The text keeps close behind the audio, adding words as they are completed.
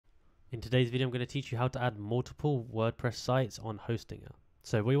In today's video, I'm going to teach you how to add multiple WordPress sites on Hostinger.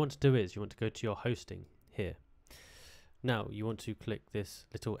 So what you want to do is you want to go to your hosting here. Now you want to click this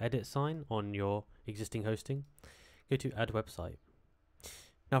little edit sign on your existing hosting. Go to add website.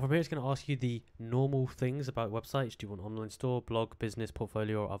 Now from here it's going to ask you the normal things about websites. Do you want online store, blog, business,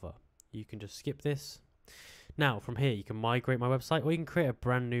 portfolio, or other? You can just skip this. Now from here you can migrate my website or you can create a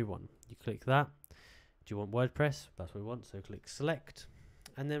brand new one. You click that. Do you want WordPress? That's what we want, so click select.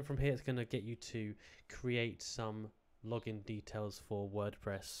 And then from here it's going to get you to create some login details for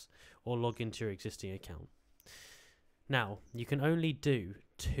WordPress or log into your existing account. Now you can only do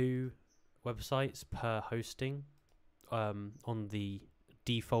 2 websites per hosting on the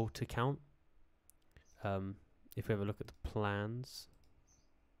default account. If we have a look at the plans,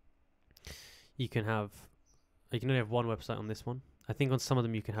 you can only have 1 website on this one. I think on some of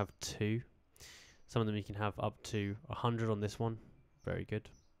them you can have 2. Some of them you can have up to 100 on this one. Very good.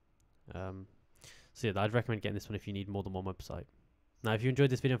 So yeah, I'd recommend getting this one if you need more than 1 website. Now, if you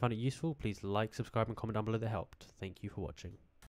enjoyed this video and found it useful, please like, subscribe, and comment down below that helped. Thank you for watching.